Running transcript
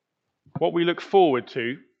What we look forward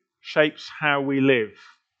to shapes how we live.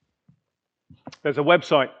 There's a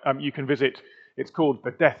website you can visit. It's called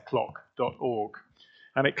thedeathclock.org.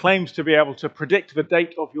 And it claims to be able to predict the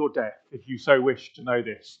date of your death, if you so wish to know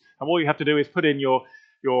this. And all you have to do is put in your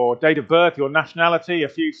date of birth, your nationality, a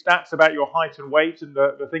few stats about your height and weight and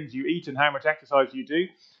the things you eat and how much exercise you do.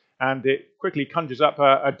 And it quickly conjures up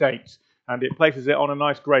a date. And it places it on a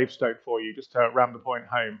nice gravestone for you, just to ram the point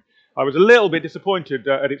home. I was a little bit disappointed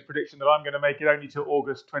at its prediction that I'm going to make it only till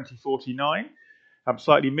August 2049. I'm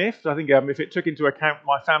slightly miffed. I think if it took into account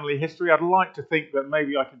my family history, I'd like to think that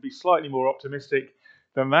maybe I could be slightly more optimistic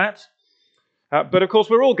than that. But of course,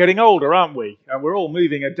 we're all getting older, aren't we? We're all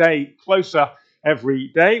moving a day closer every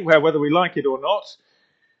day, whether we like it or not.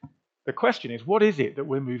 The question is, what is it that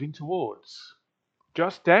we're moving towards?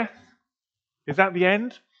 Just death? Is that the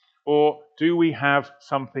end? Or do we have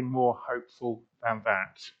something more hopeful than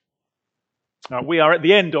that? We are at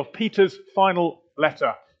the end of Peter's final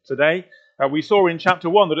letter today. We saw in chapter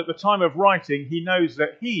 1 that at the time of writing, he knows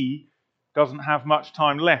that he doesn't have much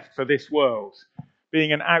time left for this world.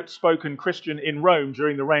 Being an outspoken Christian in Rome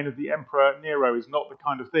during the reign of the Emperor Nero is not the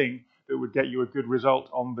kind of thing that would get you a good result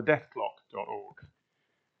on thedeathclock.org.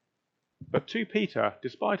 But to Peter,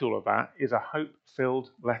 despite all of that, is a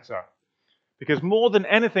hope-filled letter. Because more than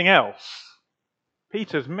anything else,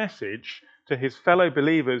 Peter's message to his fellow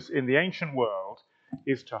believers in the ancient world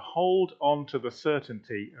is to hold on to the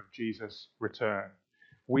certainty of Jesus' return.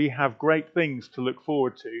 We have great things to look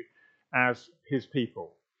forward to as his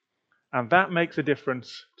people. And that makes a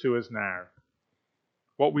difference to us now.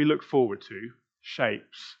 What we look forward to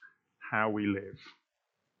shapes how we live.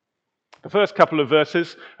 The first couple of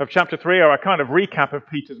verses of chapter 3 are a kind of recap of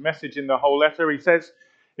Peter's message in the whole letter. He says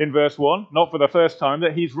in verse 1, not for the first time,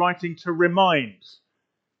 that he's writing to remind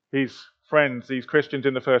his friends, these Christians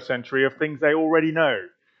in the first century, of things they already know.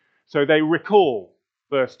 So they recall,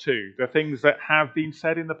 verse 2, the things that have been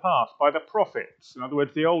said in the past by the prophets, in other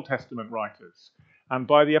words, the Old Testament writers, and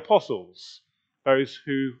by the apostles, those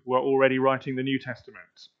who were already writing the New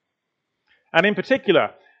Testament. And in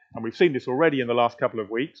particular, and we've seen this already in the last couple of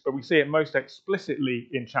weeks, but we see it most explicitly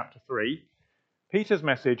in chapter 3, Peter's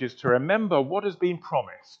message is to remember what has been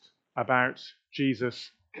promised about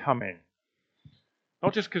Jesus coming.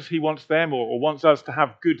 Not just because he wants them or wants us to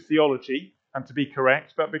have good theology and to be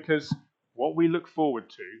correct, but because what we look forward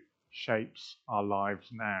to shapes our lives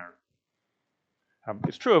now.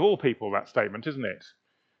 It's true of all people, that statement, isn't it?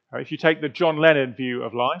 If you take the John Lennon view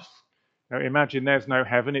of life, imagine there's no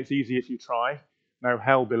heaven, it's easy if you try, no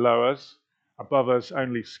hell below us, above us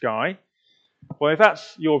only sky. Well, if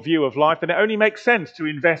that's your view of life, then it only makes sense to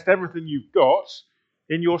invest everything you've got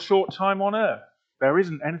in your short time on earth. There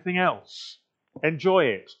isn't anything else. Enjoy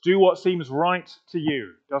it. Do what seems right to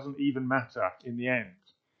you. Doesn't even matter in the end.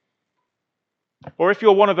 Or if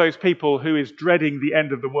you're one of those people who is dreading the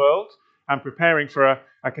end of the world and preparing for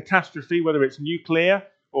a catastrophe, whether it's nuclear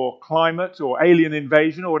or climate or alien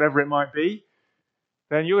invasion or whatever it might be,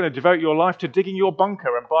 then you're going to devote your life to digging your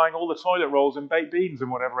bunker and buying all the toilet rolls and baked beans and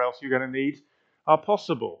whatever else you're going to need are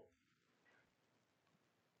possible.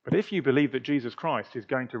 But if you believe that Jesus Christ is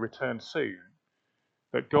going to return soon,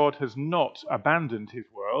 that God has not abandoned his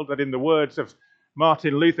world, that in the words of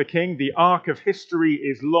Martin Luther King, the arc of history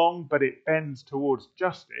is long, but it bends towards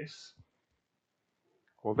justice,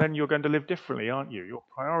 well, then you're going to live differently, aren't you? Your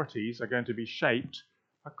priorities are going to be shaped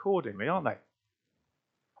accordingly, aren't they?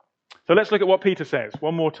 So let's look at what Peter says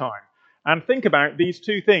one more time and think about these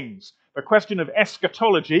two things. The question of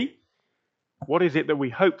eschatology, what is it that we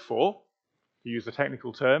hope for, to use the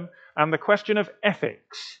technical term, and the question of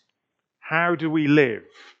ethics, how do we live?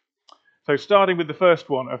 So starting with the first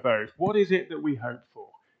one of those, what is it that we hope for?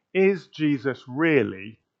 Is Jesus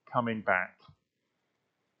really coming back?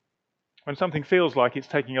 When something feels like it's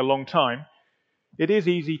taking a long time, it is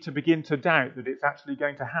easy to begin to doubt that it's actually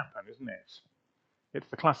going to happen, isn't it? It's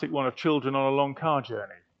the classic one of children on a long car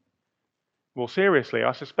journey. More seriously,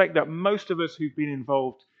 I suspect that most of us who've been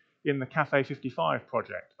involved in the Cafe 55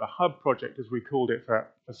 project, the hub project as we called it for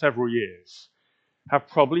several years, have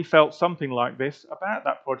probably felt something like this about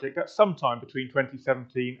that project at some time between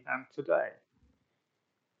 2017 and today.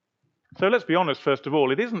 So let's be honest, first of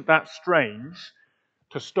all, it isn't that strange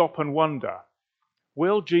to stop and wonder,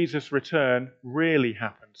 will Jesus' return really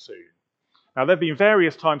happen soon? Now, there have been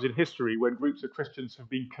various times in history when groups of Christians have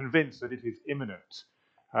been convinced that it is imminent.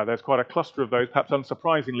 There's quite a cluster of those, perhaps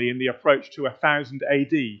unsurprisingly, in the approach to 1000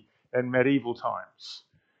 AD in medieval times.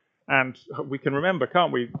 And we can remember,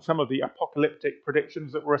 can't we, some of the apocalyptic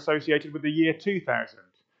predictions that were associated with the year 2000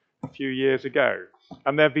 a few years ago.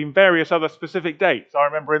 And there have been various other specific dates. I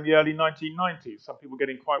remember in the early 1990s, some people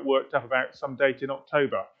getting quite worked up about some date in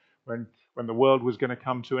October when the world was going to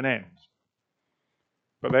come to an end.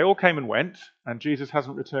 But they all came and went, and Jesus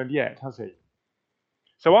hasn't returned yet, has he?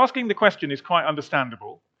 So asking the question is quite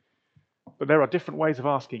understandable, but there are different ways of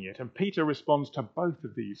asking it, and Peter responds to both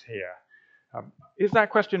of these here. Is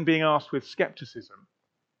that question being asked with skepticism,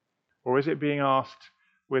 or is it being asked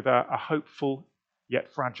with a hopeful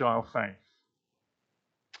yet fragile faith?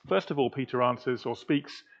 First of all, Peter answers or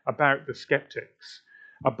speaks about the skeptics.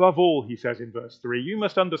 Above all, he says in verse 3, you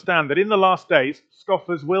must understand that in the last days,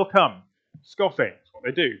 scoffers will come. Scoffing, that's what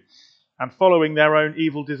they do, and following their own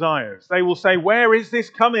evil desires. They will say, where is this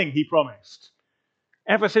coming, he promised?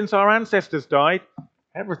 Ever since our ancestors died,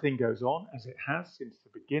 everything goes on as it has since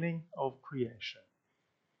the beginning of creation.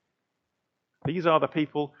 These are the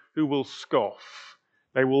people who will scoff.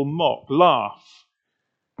 They will mock, laugh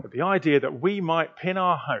at the idea that we might pin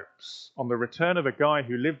our hopes on the return of a guy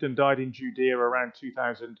who lived and died in Judea around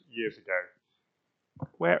 2,000 years ago.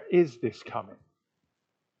 Where is this coming?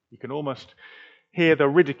 You can almost hear the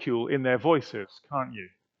ridicule in their voices, can't you?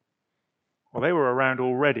 Well, they were around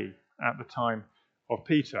already at the time of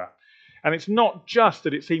Peter. And it's not just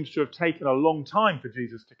that it seems to have taken a long time for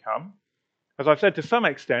Jesus to come. As I've said, to some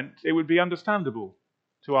extent, it would be understandable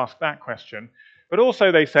to ask that question. But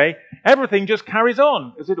also they say, everything just carries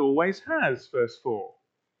on as it always has, verse 4.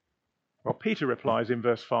 Well, Peter replies in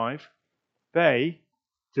verse 5, they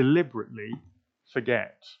deliberately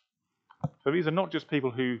forget. So these are not just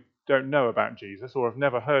people who don't know about Jesus or have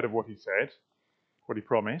never heard of what he said, what he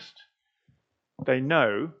promised. They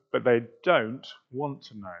know, but they don't want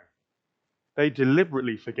to know. They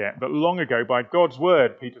deliberately forget that long ago, by God's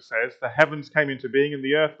word, Peter says, the heavens came into being and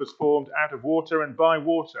the earth was formed out of water and by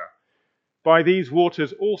water. By these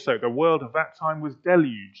waters also the world of that time was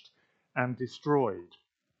deluged and destroyed.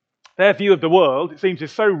 Their view of the world, it seems,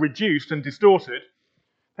 is so reduced and distorted,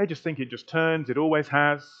 they just think it just turns, it always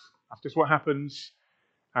has, that's just what happens,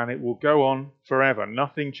 and it will go on forever.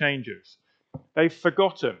 Nothing changes. They've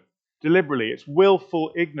forgotten, deliberately, it's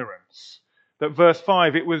willful ignorance, that verse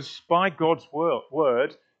 5, it was by God's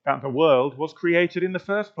word that the world was created in the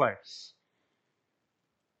first place.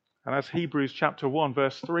 And as Hebrews chapter 1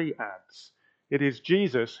 verse 3 adds, it is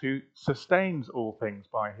Jesus who sustains all things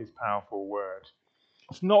by his powerful word.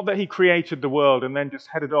 It's not that he created the world and then just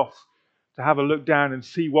headed off to have a look down and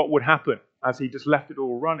see what would happen as he just left it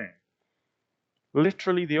all running.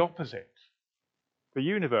 Literally the opposite. The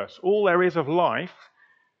universe, all there is of life,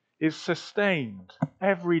 is sustained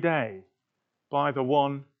every day by the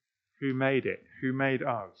one who made it, who made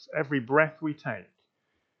us. Every breath we take.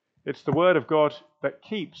 It's the word of God that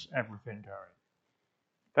keeps everything going.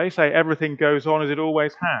 They say everything goes on as it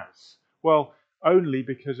always has. Well, only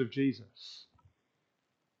because of Jesus.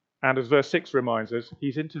 And as verse 6 reminds us,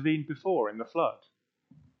 he's intervened before in the flood.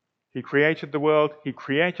 He created the world, he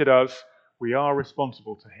created us, we are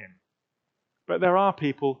responsible to him. But there are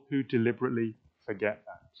people who deliberately forget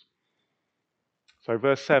that. So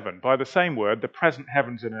verse 7, by the same word, the present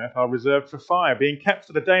heavens and earth are reserved for fire, being kept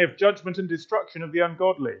for the day of judgment and destruction of the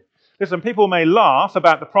ungodly. Listen, people may laugh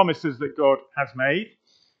about the promises that God has made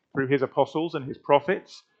through his apostles and his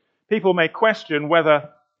prophets. People may question whether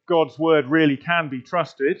God's word really can be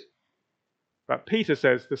trusted. But Peter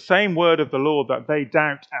says the same word of the Lord that they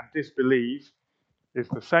doubt and disbelieve is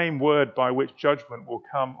the same word by which judgment will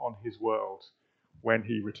come on his world when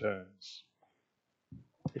he returns.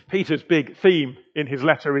 If Peter's big theme in his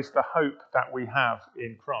letter is the hope that we have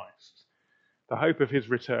in Christ, the hope of his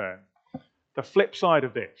return, the flip side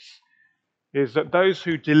of this is that those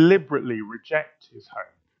who deliberately reject his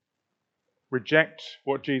hope, reject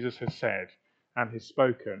what Jesus has said and has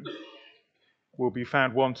spoken, will be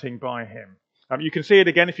found wanting by him. You can see it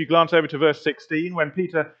again if you glance over to verse 16 when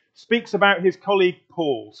Peter speaks about his colleague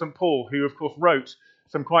Paul, St. Paul, who of course wrote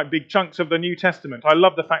some quite big chunks of the New Testament. I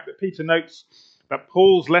love the fact that Peter notes that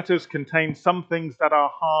Paul's letters contain some things that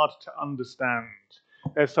are hard to understand.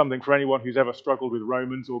 There's something for anyone who's ever struggled with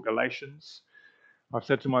Romans or Galatians. I've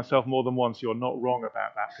said to myself more than once, you're not wrong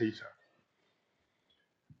about that, Peter.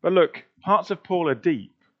 But look, parts of Paul are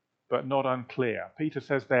deep, but not unclear. Peter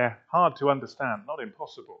says they're hard to understand, not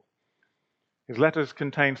impossible. His letters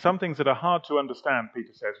contain some things that are hard to understand,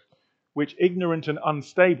 Peter says, which ignorant and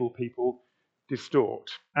unstable people distort,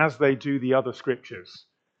 as they do the other scriptures,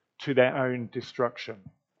 to their own destruction.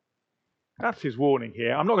 That's his warning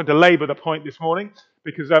here. I'm not going to labour the point this morning,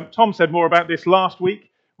 because Tom said more about this last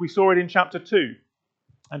week. We saw it in chapter 2.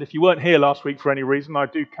 And if you weren't here last week for any reason, I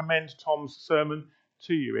do commend Tom's sermon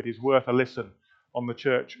to you. It is worth a listen on the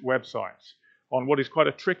church website on what is quite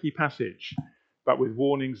a tricky passage but with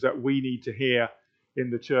warnings that we need to hear in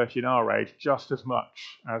the church in our age just as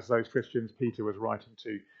much as those Christians Peter was writing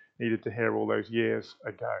to needed to hear all those years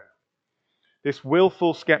ago. This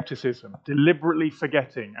willful skepticism, deliberately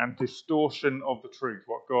forgetting and distortion of the truth,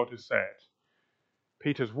 what God has said.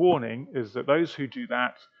 Peter's warning is that those who do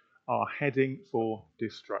that are heading for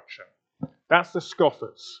destruction. That's the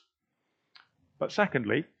scoffers. But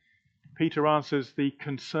secondly, Peter answers the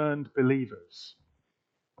concerned believers.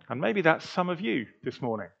 And maybe that's some of you this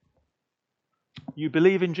morning. You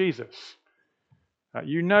believe in Jesus.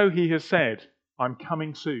 You know he has said, I'm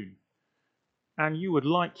coming soon. And you would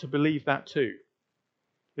like to believe that too.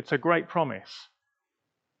 It's a great promise.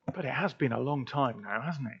 But it has been a long time now,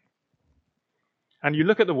 hasn't it? And you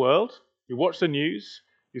look at the world, you watch the news,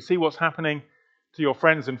 you see what's happening to your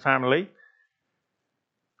friends and family,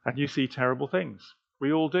 and you see terrible things.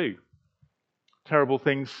 We all do. Terrible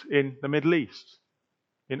things in the Middle East,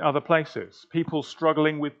 in other places. People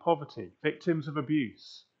struggling with poverty, victims of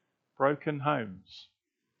abuse, broken homes,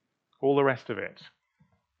 all the rest of it.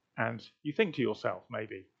 And you think to yourself,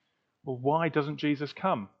 maybe, well, why doesn't Jesus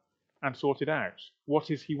come and sort it out?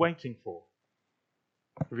 What is he waiting for?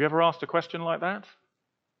 Have you ever asked a question like that?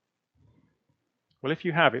 Well, if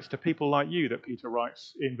you have, it's to people like you that Peter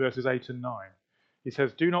writes in verses 8 and 9. He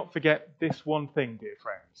says, do not forget this one thing, dear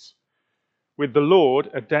friends. With the Lord,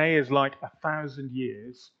 a day is like 1,000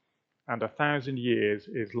 years, and 1,000 years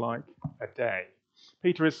is like a day.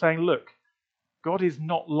 Peter is saying, look, God is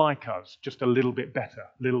not like us, just a little bit better,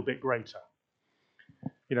 a little bit greater.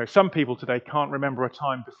 You know, some people today can't remember a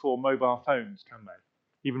time before mobile phones, can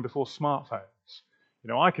they? Even before smartphones. You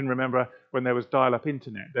know, I can remember when there was dial-up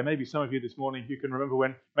internet. There may be some of you this morning who can remember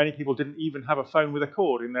when many people didn't even have a phone with a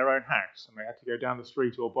cord in their own house, and they had to go down the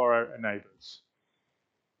street or borrow a neighbour's.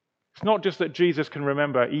 It's not just that Jesus can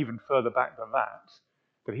remember even further back than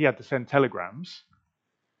that he had to send telegrams,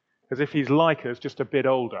 as if he's like us, just a bit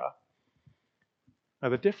older. Now,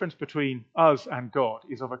 the difference between us and God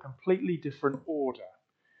is of a completely different order.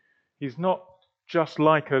 He's not just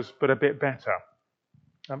like us, but a bit better.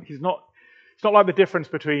 It's not like the difference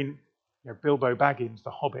between Bilbo Baggins,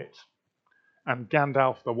 the Hobbit, and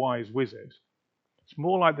Gandalf, the Wise Wizard. It's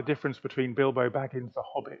more like the difference between Bilbo Baggins, the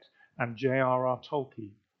Hobbit, and J.R.R.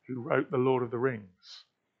 Tolkien, who wrote The Lord of the Rings.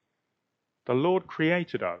 The Lord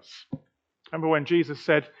created us. Remember when Jesus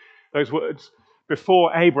said those words,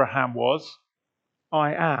 before Abraham was,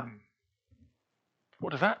 I am.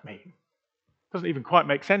 What does that mean? Doesn't even quite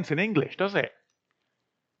make sense in English, does it?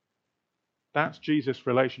 That's Jesus'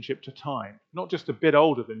 relationship to time. Not just a bit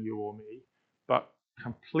older than you or me, but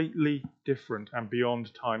completely different and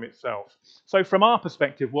beyond time itself. So from our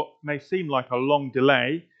perspective, what may seem like a long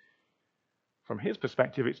delay, from his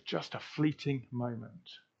perspective, it's just a fleeting moment.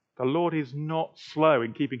 The Lord is not slow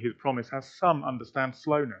in keeping his promise, as some understand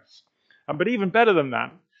slowness. But even better than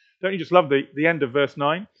that, don't you just love the end of verse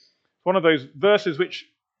 9? It's one of those verses which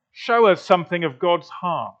show us something of God's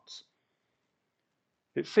heart.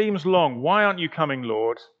 It seems long. Why aren't you coming,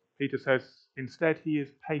 Lord? Peter says, instead he is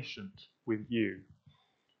patient with you,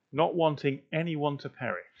 not wanting anyone to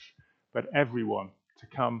perish, but everyone to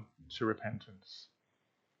come to repentance.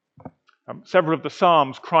 Several of the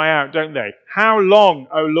Psalms cry out, don't they? How long,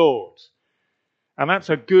 O Lord? And that's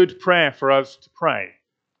a good prayer for us to pray.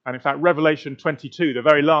 And in fact, Revelation 22, the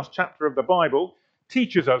very last chapter of the Bible,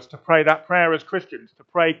 teaches us to pray that prayer as Christians, to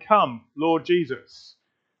pray, come, Lord Jesus.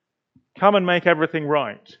 Come and make everything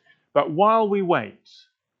right. But while we wait,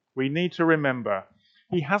 we need to remember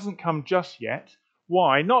he hasn't come just yet.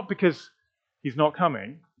 Why? Not because he's not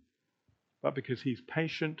coming, but because he's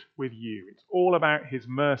patient with you. It's all about his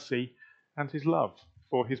mercy and his love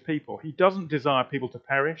for his people. He doesn't desire people to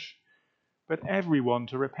perish, but everyone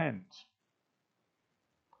to repent.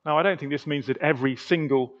 Now, I don't think this means that every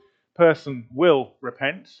single person will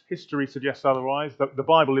repent. History suggests otherwise. The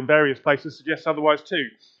Bible in various places suggests otherwise too.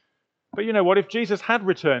 But you know what? If Jesus had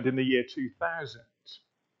returned in the year 2000,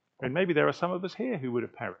 then maybe there are some of us here who would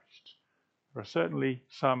have perished. There are certainly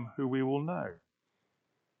some who we will know.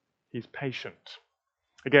 He's patient.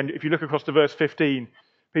 Again, if you look across to verse 15,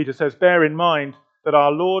 Peter says, bear in mind that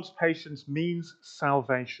our Lord's patience means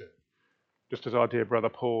salvation, just as our dear brother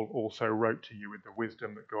Paul also wrote to you with the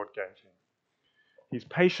wisdom that God gave him. He's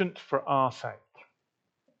patient for our sake,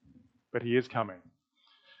 but he is coming.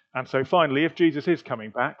 And so finally, if Jesus is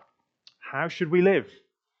coming back, how should we live?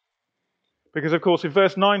 Because, of course, if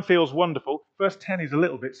verse 9 feels wonderful, verse 10 is a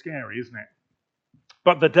little bit scary, isn't it?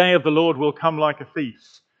 But the day of the Lord will come like a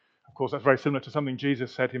thief. Of course, that's very similar to something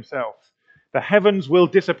Jesus said himself. The heavens will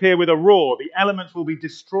disappear with a roar, the elements will be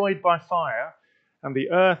destroyed by fire, and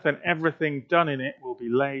the earth and everything done in it will be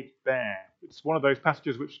laid bare. It's one of those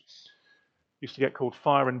passages which used to get called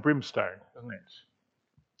fire and brimstone, doesn't it?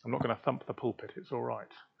 I'm not going to thump the pulpit, it's all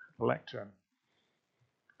right. The lectern.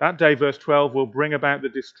 That day, verse 12, will bring about the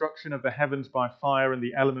destruction of the heavens by fire, and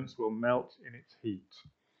the elements will melt in its heat.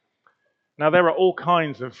 Now, there are all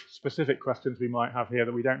kinds of specific questions we might have here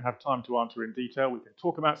that we don't have time to answer in detail. We can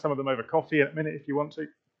talk about some of them over coffee in a minute if you want to.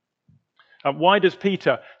 Why does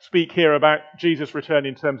Peter speak here about Jesus' return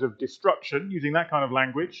in terms of destruction, using that kind of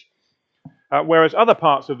language? Whereas other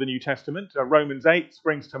parts of the New Testament, Romans 8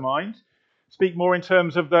 springs to mind, speak more in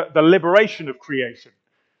terms of the liberation of creation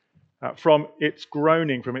from its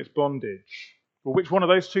groaning, from its bondage. Well, which one of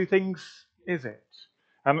those two things is it?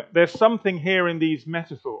 There's something here in these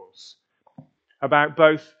metaphors about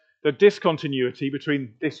both the discontinuity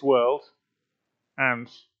between this world and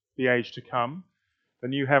the age to come, the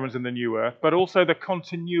new heavens and the new earth, but also the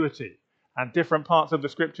continuity and different parts of the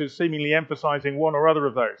scriptures seemingly emphasizing one or other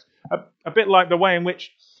of those. A bit like the way in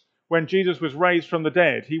which, when Jesus was raised from the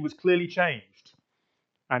dead, he was clearly changed,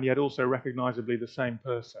 and yet also recognizably the same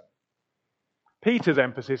person. Peter's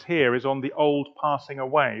emphasis here is on the old passing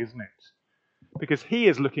away, isn't it? Because he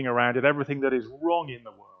is looking around at everything that is wrong in the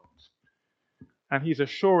world. And he's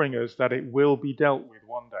assuring us that it will be dealt with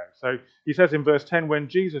one day. So he says in verse 10, when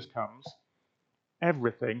Jesus comes,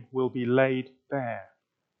 everything will be laid bare.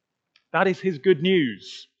 That is his good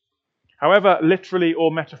news. However literally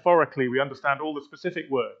or metaphorically we understand all the specific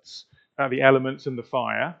words, the elements and the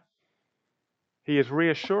fire, he is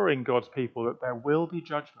reassuring God's people that there will be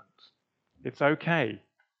judgment. It's okay.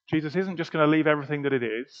 Jesus isn't just going to leave everything that it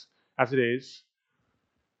is, as it is.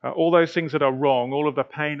 All those things that are wrong, all of the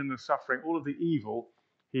pain and the suffering, all of the evil,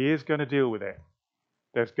 he is going to deal with it.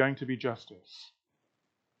 There's going to be justice.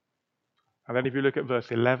 And then if you look at verse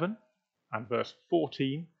 11 and verse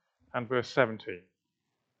 14 and verse 17.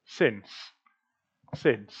 Since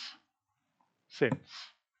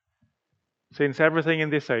everything in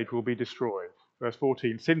this age will be destroyed. Verse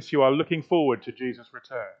 14, since you are looking forward to Jesus'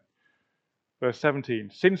 return. Verse 17,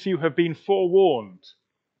 since you have been forewarned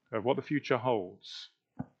of what the future holds.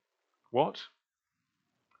 What?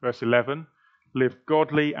 Verse 11, live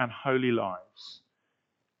godly and holy lives.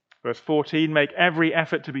 Verse 14, make every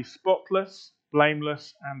effort to be spotless,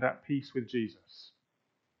 blameless, and at peace with Jesus.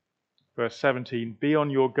 Verse 17, be on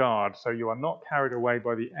your guard so you are not carried away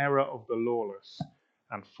by the error of the lawless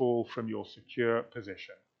and fall from your secure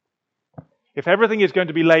position. If everything is going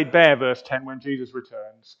to be laid bare, verse 10, when Jesus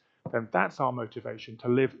returns, then that's our motivation to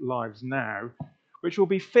live lives now which will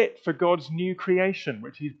be fit for God's new creation,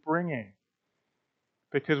 which he's bringing.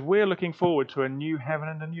 Because we're looking forward to a new heaven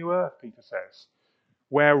and a new earth, Peter says,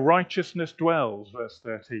 where righteousness dwells, verse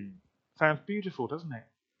 13. Sounds beautiful, doesn't it?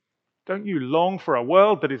 Don't you long for a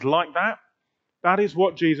world that is like that? That is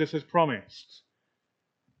what Jesus has promised.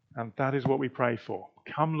 And that is what we pray for.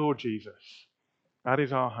 Come, Lord Jesus. That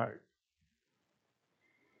is our hope.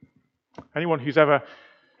 Anyone who's ever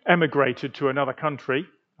emigrated to another country,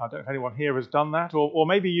 I don't know if anyone here has done that, or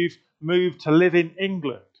maybe you've moved to live in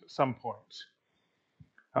England at some point,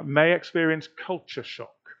 may experience culture shock.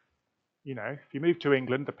 You know, if you move to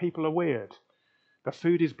England, the people are weird. The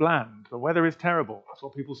food is bland. The weather is terrible. That's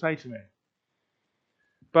what people say to me.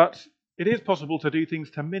 But it is possible to do things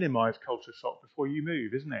to minimize culture shock before you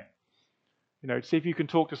move, isn't it? You know, see if you can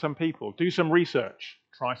talk to some people, do some research,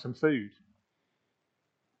 try some food.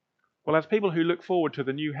 Well, as people who look forward to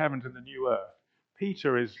the new heavens and the new earth,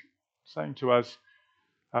 Peter is saying to us,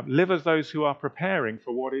 live as those who are preparing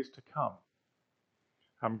for what is to come.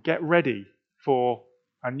 Get ready for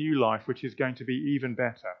a new life which is going to be even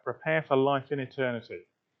better. Prepare for life in eternity.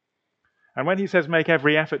 And when he says make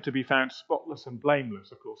every effort to be found spotless and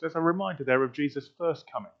blameless, of course, there's a reminder there of Jesus' first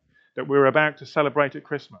coming that we're about to celebrate at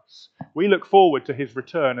Christmas. We look forward to his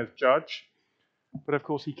return as judge, but of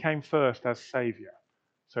course he came first as Saviour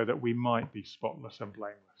so that we might be spotless and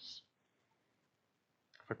blameless.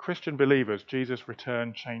 For Christian believers, Jesus'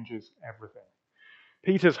 return changes everything.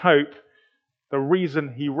 Peter's hope, the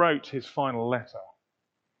reason he wrote his final letter,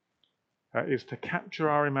 is to capture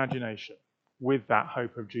our imagination with that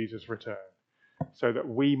hope of Jesus' return so that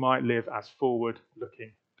we might live as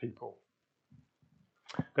forward-looking people.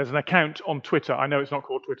 There's an account on Twitter. I know it's not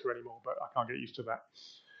called Twitter anymore, but I can't get used to that.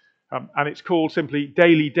 And it's called simply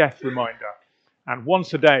Daily Death Reminder. And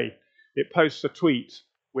once a day, it posts a tweet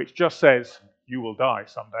which just says, you will die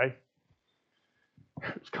someday.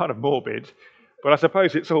 It's kind of morbid, but I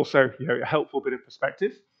suppose it's also, a helpful bit of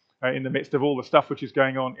perspective in the midst of all the stuff which is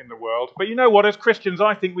going on in the world. But you know what? As Christians,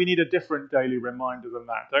 I think we need a different daily reminder than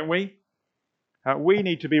that, don't we? We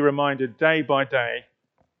need to be reminded day by day,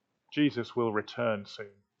 Jesus will return soon.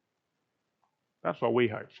 That's what we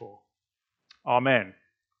hope for. Amen.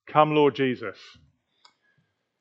 Come, Lord Jesus.